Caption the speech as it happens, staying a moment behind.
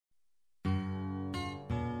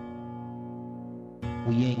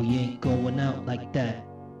We ain't going out like that.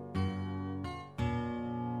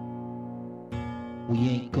 We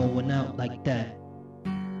ain't going out like that.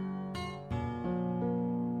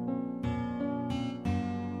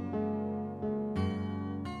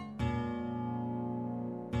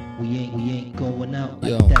 We ain't going out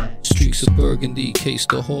like that. Streaks of burgundy cased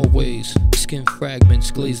the hallways. Skin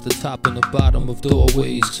fragments glazed the top and the bottom of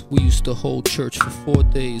doorways. We used to hold church for 4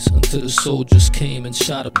 days until the soldiers came and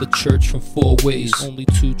shot up the church from 4 ways. Only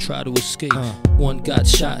 2 tried to escape. One got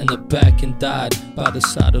shot in the back and died by the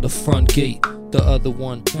side of the front gate. The other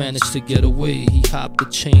one managed to get away. He hopped the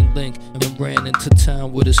chain link and ran into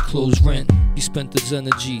town with his clothes rent. He spent his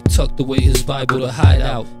energy, tucked away his Bible to hide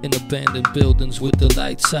out in abandoned buildings with the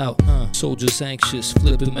lights out. Soldiers anxious,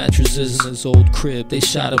 flipping mattresses in his old crib. They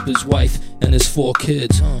shot up his wife and his 4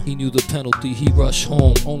 kids. He knew the penalty, he rushed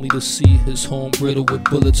home, only to see his home riddled with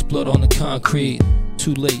bullets, blood on the concrete.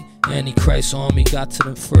 Too late, Antichrist's army got to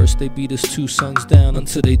them first. They beat his 2 sons down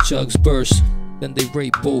until they jugs burst. Then they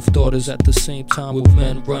raped both daughters at the same time, with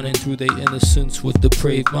men running through their innocence with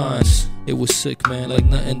depraved minds. It was sick, man, like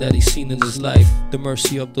nothing that he's seen in his life. The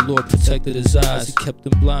mercy of the Lord protected his eyes. It kept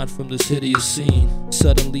him blind from this hideous scene.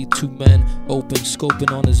 Suddenly 2 men opened,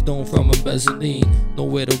 scoping on his dome from a mezzanine.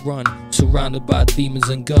 Nowhere to run, surrounded by demons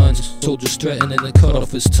and guns. Soldiers threatening to cut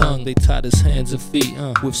off his tongue. They tied his hands and feet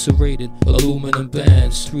with serrated aluminum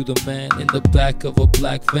bands. Threw the man in the back of a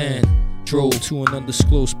black van. Drove to an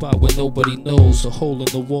undisclosed spot where nobody knows, a hole in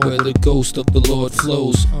the wall where the ghost of the Lord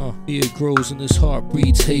flows. Fear grows in his heart,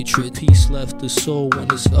 breeds hatred. Peace left his soul when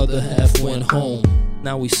his other half went home.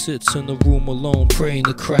 Now he sits in the room alone, praying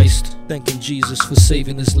to Christ, thanking Jesus for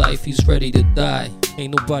saving his life. He's ready to die,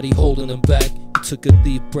 ain't nobody holding him back. He took a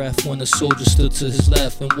deep breath when the soldier stood to his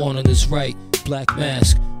left and one on his right. Black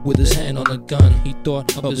mask with his hand on a gun. He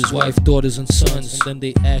thought of his wife, daughters, and sons. And then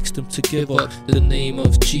they asked him to give up the name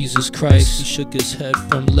of Jesus Christ. He shook his head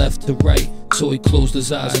from left to right, so he closed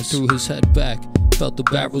his eyes and threw his head back. Felt the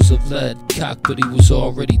barrels of lead cocked, but he was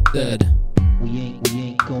already dead. We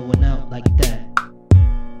ain't going out like that.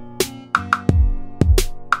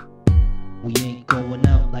 We ain't going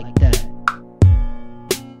out like that.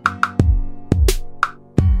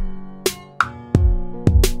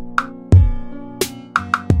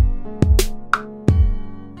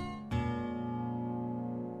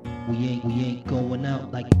 We ain't going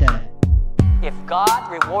out like that. If God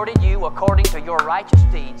rewarded you according to your righteous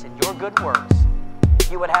deeds and your good works,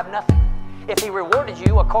 you would have nothing. If He rewarded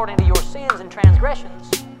you according to your sins and transgressions,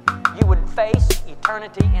 you would face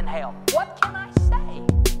eternity in hell. What can I say?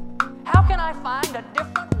 How can I find a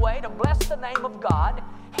different way to bless the name of God?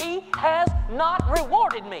 He has not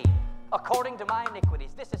rewarded me according to my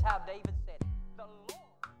iniquities. This is how David